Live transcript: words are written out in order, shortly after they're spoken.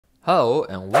Hello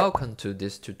and welcome to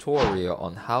this tutorial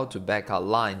on how to backup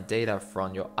Line data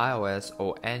from your iOS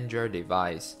or Android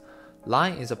device.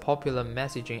 Line is a popular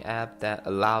messaging app that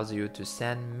allows you to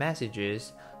send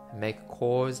messages, make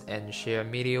calls, and share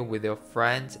media with your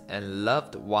friends and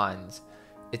loved ones.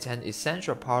 It's an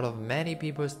essential part of many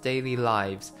people's daily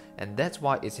lives, and that's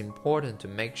why it's important to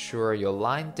make sure your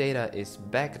Line data is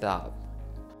backed up.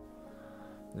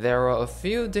 There are a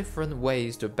few different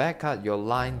ways to backup your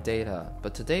Line data,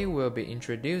 but today we'll be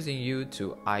introducing you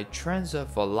to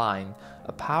iTransorforline,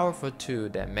 a powerful tool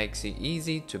that makes it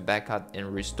easy to backup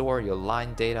and restore your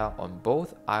Line data on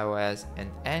both iOS and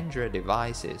Android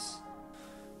devices.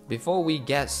 Before we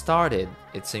get started,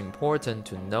 it's important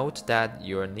to note that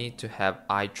you'll need to have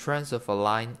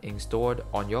iTransorforline installed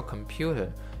on your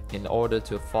computer in order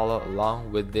to follow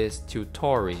along with this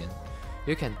tutorial.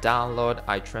 You can download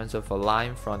iTransor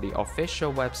from the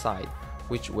official website,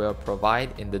 which we'll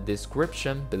provide in the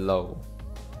description below.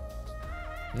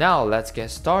 Now let's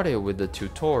get started with the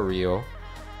tutorial.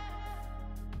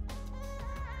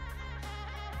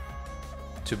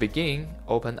 To begin,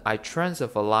 open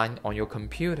iTransor on your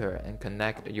computer and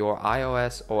connect your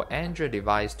iOS or Android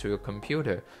device to your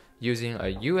computer using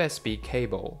a USB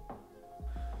cable.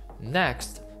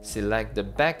 Next, select the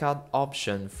backup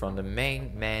option from the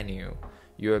main menu.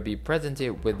 You will be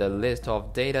presented with a list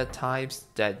of data types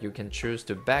that you can choose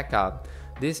to backup.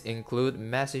 These include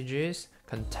messages,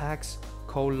 contacts,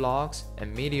 call logs,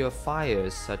 and media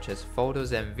files such as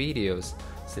photos and videos.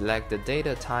 Select the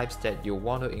data types that you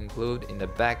want to include in the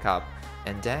backup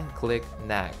and then click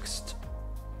Next.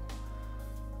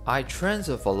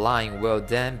 iTransor will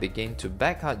then begin to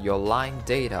backup your Line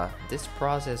data. This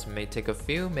process may take a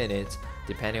few minutes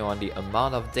depending on the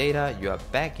amount of data you are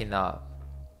backing up.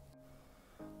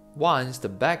 Once the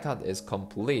backup is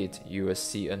complete, you will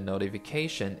see a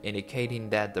notification indicating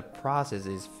that the process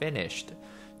is finished.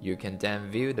 You can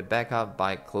then view the backup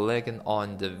by clicking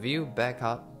on the View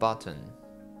Backup button.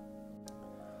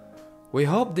 We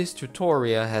hope this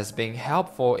tutorial has been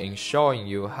helpful in showing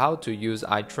you how to use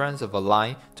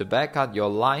iTransor to backup your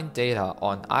Line data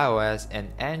on iOS and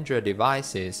Android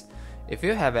devices. If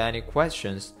you have any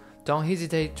questions, don't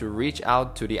hesitate to reach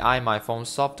out to the iMyFone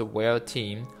software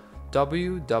team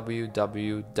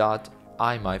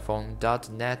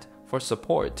www.imyphone.net for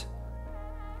support.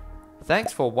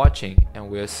 Thanks for watching, and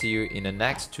we'll see you in the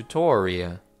next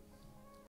tutorial.